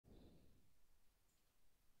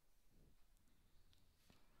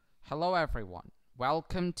Hello everyone,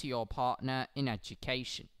 welcome to your partner in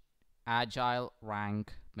education, Agile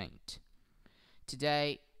Rank Mate.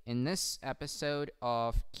 Today, in this episode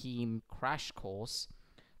of Keam Crash Course,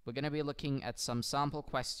 we're going to be looking at some sample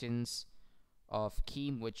questions of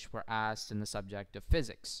Keam which were asked in the subject of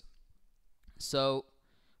physics. So,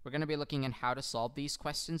 we're going to be looking at how to solve these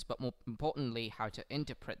questions, but more importantly, how to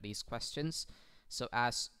interpret these questions so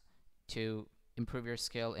as to improve your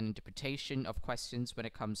skill in interpretation of questions when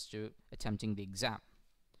it comes to attempting the exam.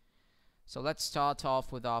 So let's start off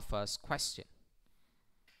with our first question.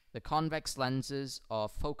 The convex lenses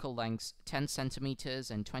of focal lengths 10 centimeters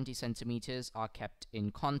and 20 centimeters are kept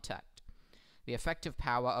in contact. The effective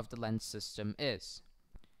power of the lens system is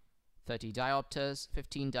 30 diopters,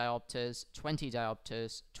 15 diopters, 20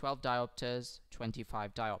 diopters, 12 diopters,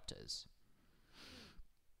 25 diopters.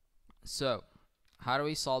 So, how do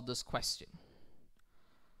we solve this question?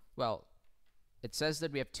 Well, it says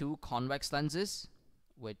that we have two convex lenses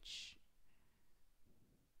which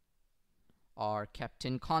are kept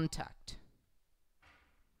in contact.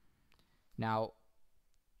 Now,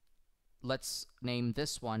 let's name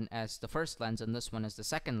this one as the first lens and this one as the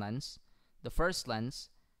second lens. The first lens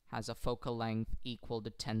has a focal length equal to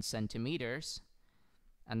 10 centimeters,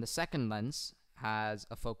 and the second lens has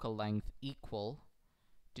a focal length equal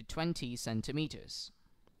to 20 centimeters.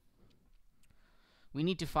 We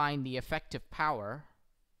need to find the effective power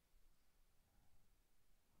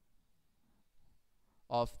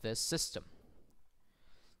of this system.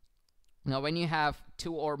 Now, when you have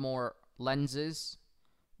two or more lenses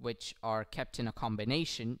which are kept in a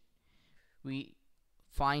combination, we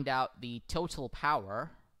find out the total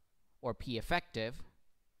power, or P effective,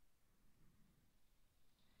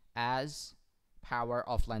 as power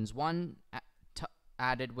of lens 1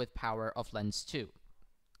 added with power of lens 2.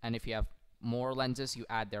 And if you have more lenses, you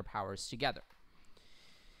add their powers together.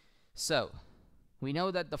 So, we know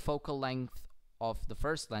that the focal length of the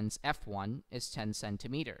first lens, f1, is 10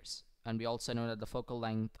 centimeters. And we also know that the focal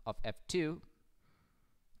length of f2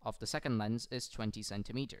 of the second lens is 20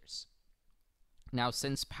 centimeters. Now,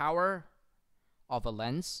 since power of a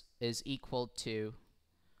lens is equal to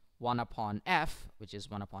 1 upon f, which is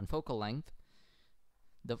 1 upon focal length,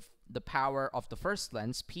 the power of the first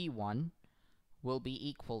lens, p1, will be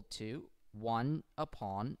equal to 1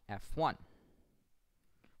 upon f1,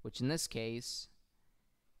 which in this case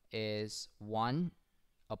is 1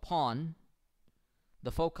 upon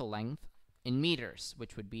the focal length in meters,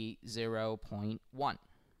 which would be 0.1.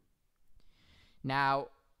 Now,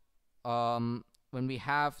 when we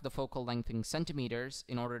have the focal length in centimeters,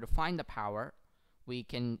 in order to find the power, we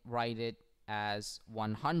can write it as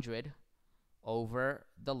 100 over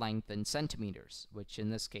the length in centimeters, which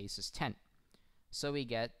in this case is 10. So we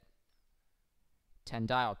get 10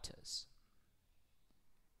 diopters.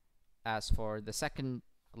 As for the second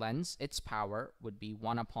lens, its power would be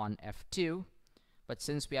 1 upon f2, but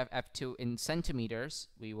since we have f2 in centimeters,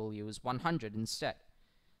 we will use 100 instead.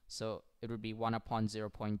 So it would be 1 upon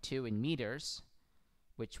 0.2 in meters,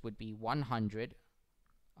 which would be 100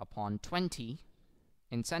 upon 20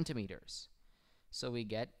 in centimeters. So we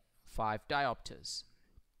get 5 diopters.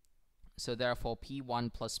 So therefore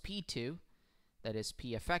P1 plus P2, that is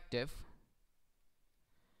P effective,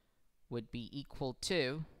 would be equal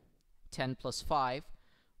to 10 plus 5,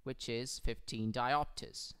 which is 15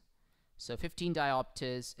 diopters. So 15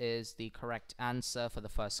 diopters is the correct answer for the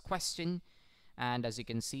first question, and as you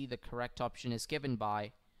can see, the correct option is given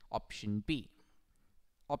by option B.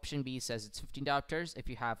 Option B says it's 15 diopters. If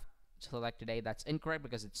you have selected A, that's incorrect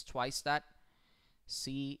because it's twice that.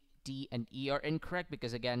 C, D, and E are incorrect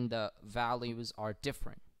because, again, the values are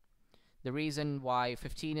different. The reason why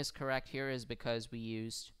 15 is correct here is because we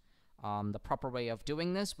used the proper way of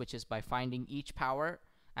doing this, which is by finding each power,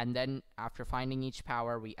 and then after finding each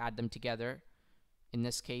power, we add them together, in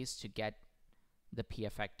this case, to get the P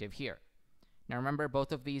effective here. Now remember,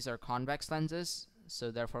 both of these are convex lenses, so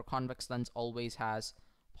therefore convex lens always has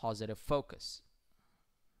positive focus,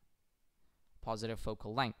 positive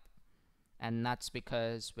focal length. And that's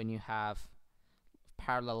because when you have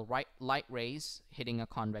parallel light rays hitting a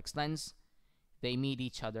convex lens, they meet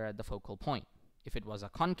each other at the focal point. If it was a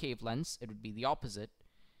concave lens, it would be the opposite,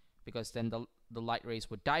 because then the light rays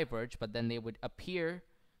would diverge, but then they would appear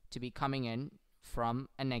to be coming in from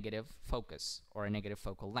a negative focus, or a negative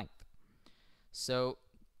focal length. So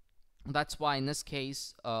that's why in this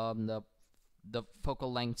case the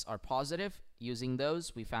focal lengths are positive. Using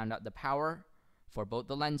those, we found out the power for both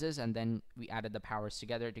the lenses, and then we added the powers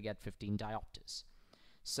together to get 15 diopters.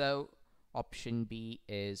 So option B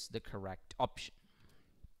is the correct option.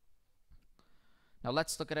 Now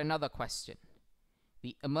let's look at another question.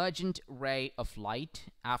 The emergent ray of light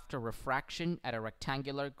after refraction at a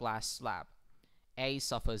rectangular glass slab. A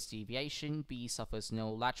suffers deviation, B suffers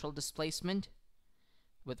no lateral displacement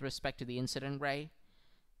with respect to the incident ray,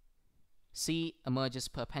 C emerges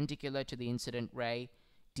perpendicular to the incident ray,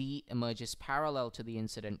 D emerges parallel to the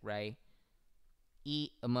incident ray,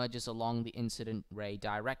 E emerges along the incident ray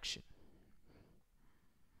direction.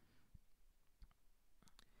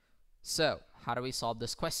 So, how do we solve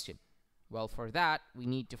this question? Well, for that, we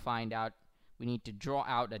need to draw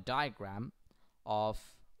out a diagram of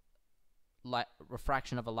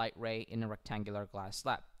refraction of a light ray in a rectangular glass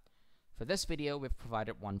slab. For this video, we've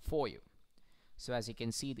provided one for you. So as you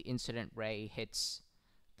can see, the incident ray hits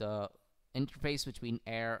the interface between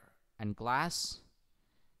air and glass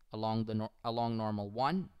along normal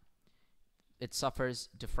 1. It suffers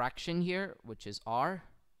diffraction here, which is R.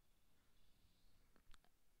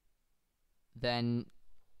 Then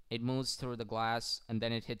it moves through the glass, and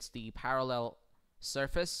then it hits the parallel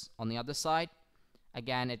surface on the other side.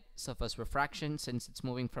 Again, it suffers refraction since it's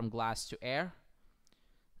moving from glass to air.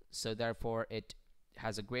 So therefore, it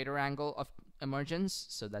has a greater angle of emergence.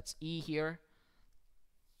 So that's E here.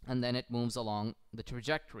 And then it moves along the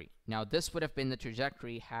trajectory. Now, this would have been the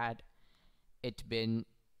trajectory had it been...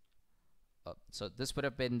 so this would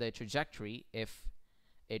have been the trajectory if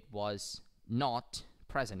it was not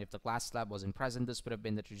present. If the glass slab wasn't present, this would have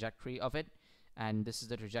been the trajectory of it. And this is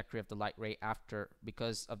the trajectory of the light ray after,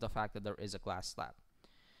 because of the fact that there is a glass slab.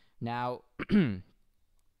 Now,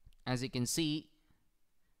 as you can see,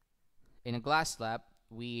 in a glass slab,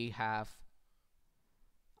 we have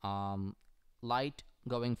light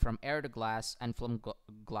going from air to glass and from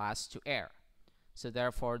glass to air. So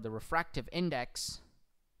therefore, the refractive index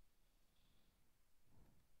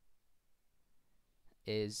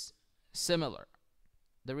is similar.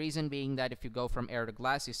 The reason being that if you go from air to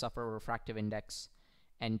glass, you suffer a refractive index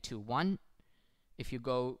N21. If you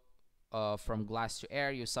go from glass to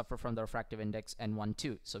air, you suffer from the refractive index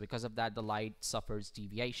N12. So because of that, the light suffers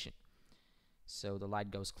deviation. So the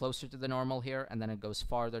light goes closer to the normal here, and then it goes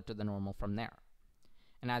farther to the normal from there.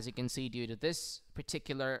 And as you can see, due to this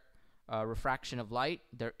particular refraction of light,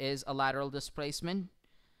 there is a lateral displacement.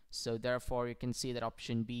 So therefore, you can see that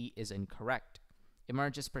option B is incorrect.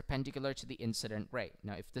 Emerges perpendicular to the incident ray.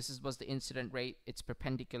 Now, if this was the incident ray, its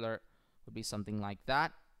perpendicular would be something like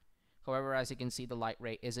that. However, as you can see, the light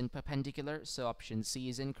ray isn't perpendicular, so option C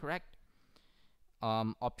is incorrect.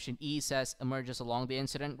 Option E says emerges along the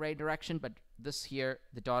incident ray direction, but this here,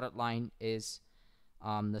 the dotted line, is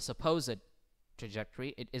the supposed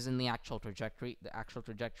trajectory. It isn't the actual trajectory. The actual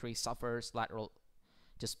trajectory suffers lateral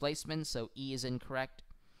displacement, so E is incorrect.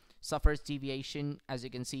 Suffers deviation. As you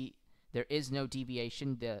can see, there is no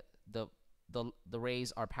deviation. The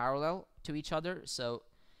rays are parallel to each other, so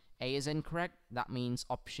A is incorrect. That means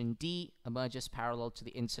option D, emerges parallel to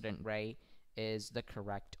the incident ray, is the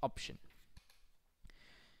correct option.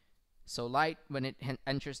 So light, when it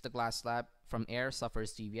enters the glass slab from air,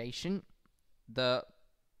 suffers deviation.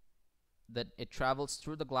 It travels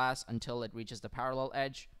through the glass until it reaches the parallel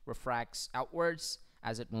edge, refracts outwards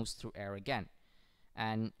as it moves through air again.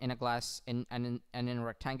 And in a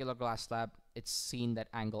rectangular glass slab, it's seen that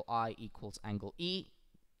angle I equals angle E.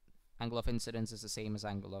 Angle of incidence is the same as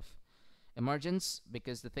angle of emergence,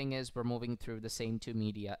 because the thing is, we're moving through the same two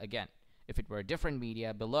media again. If it were a different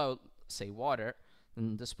media below, say water,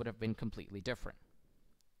 then this would have been completely different.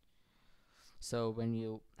 So when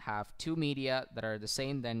you have two media that are the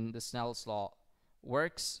same, then the Snell's law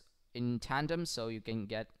works in tandem, so you can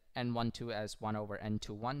get N12 as 1 over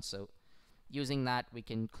N21. So using that, we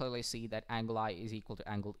can clearly see that angle I is equal to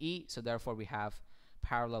angle E, so therefore we have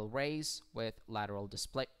parallel rays with lateral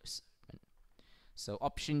displacement. So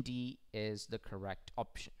option D is the correct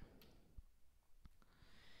option.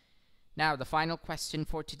 Now, the final question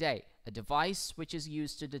for today. A device which is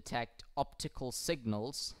used to detect optical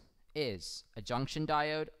signals is a junction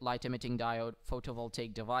diode, light emitting diode,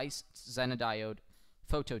 photovoltaic device, Zener Diode,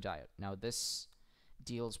 Photodiode. Now, this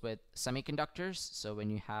deals with semiconductors. So when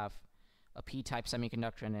you have a p-type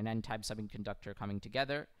semiconductor and an n-type semiconductor coming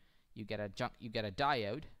together, you get a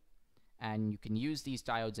diode, and you can use these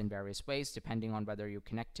diodes in various ways depending on whether you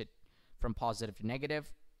connect it from positive to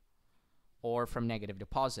negative or from negative to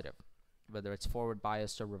positive, whether it's forward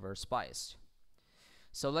biased or reverse biased.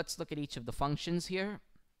 So let's look at each of the functions here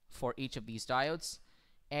for each of these diodes.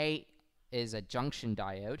 A is a junction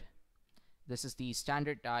diode. This is the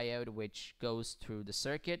standard diode which goes through the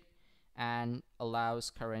circuit and allows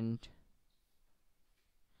current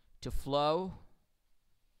to flow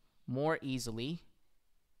more easily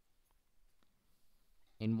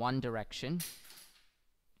in one direction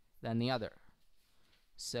than the other.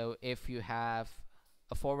 So if you have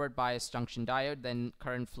a forward bias junction diode, then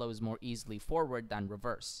current flows more easily forward than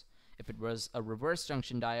reverse. If it was a reverse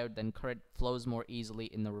junction diode, then current flows more easily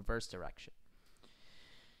in the reverse direction.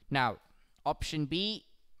 Now, option B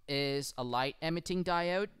is a light emitting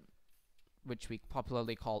diode, which we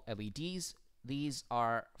popularly call LEDs. These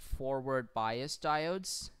are forward bias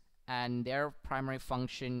diodes, and their primary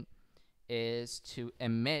function is to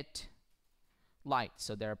emit light.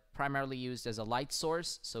 So they're primarily used as a light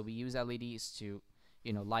source. So we use LEDs to,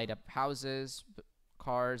 light up houses,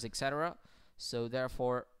 cars, etc. So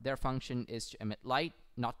therefore, their function is to emit light,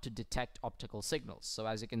 not to detect optical signals. So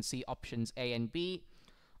as you can see, options A and B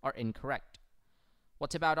are incorrect.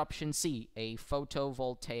 What about option C, a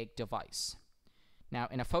photovoltaic device? Now,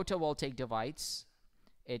 in a photovoltaic device,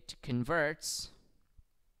 it converts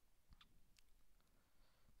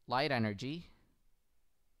light energy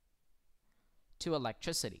to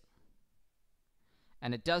electricity.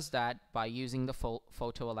 And it does that by using the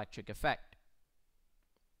photoelectric effect.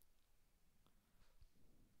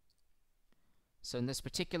 So in this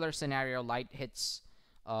particular scenario, light hits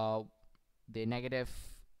the negative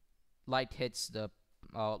light hits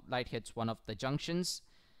one of the junctions,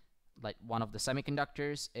 like one of the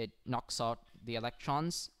semiconductors. It knocks out the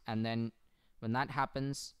electrons, and then when that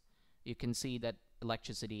happens, you can see that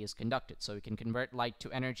electricity is conducted. So we can convert light to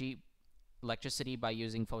electricity by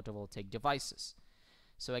using photovoltaic devices.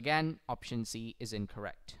 So again, option C is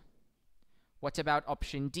incorrect. What about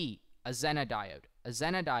option D, a Zener diode? A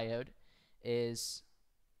Zener diode is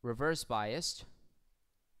reverse biased,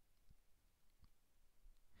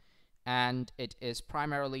 and it is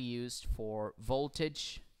primarily used for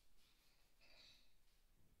voltage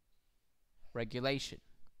regulation.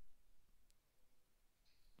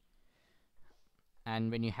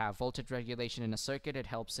 And when you have voltage regulation in a circuit, it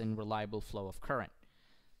helps in reliable flow of current.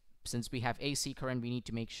 Since we have AC current, we need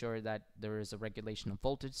to make sure that there is a regulation of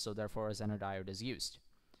voltage, so therefore a Zener diode is used.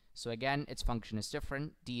 So again, its function is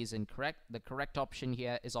different. D is incorrect. The correct option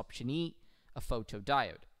here is option E, a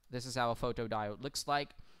photodiode. This is how a photodiode looks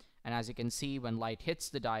like. And as you can see, when light hits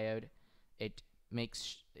the diode, it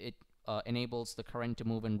enables the current to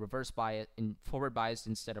move in forward biased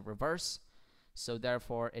instead of reverse. So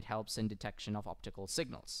therefore, it helps in detection of optical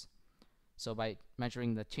signals. So by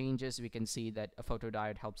measuring the changes, we can see that a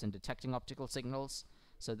photodiode helps in detecting optical signals.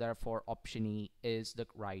 So therefore, option E is the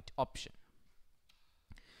right option.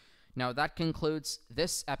 Now that concludes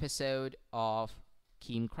this episode of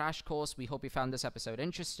Keam Crash Course. We hope you found this episode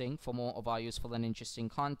interesting. For more of our useful and interesting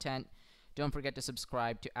content, don't forget to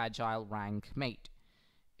subscribe to Agile Rank Mate.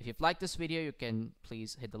 If you've liked this video, you can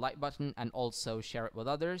please hit the like button and also share it with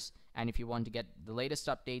others. And if you want to get the latest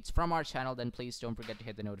updates from our channel, then please don't forget to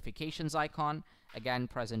hit the notifications icon, again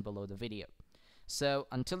present below the video. So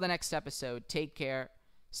until the next episode, take care,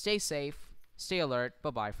 stay safe, stay alert,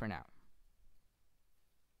 bye-bye for now.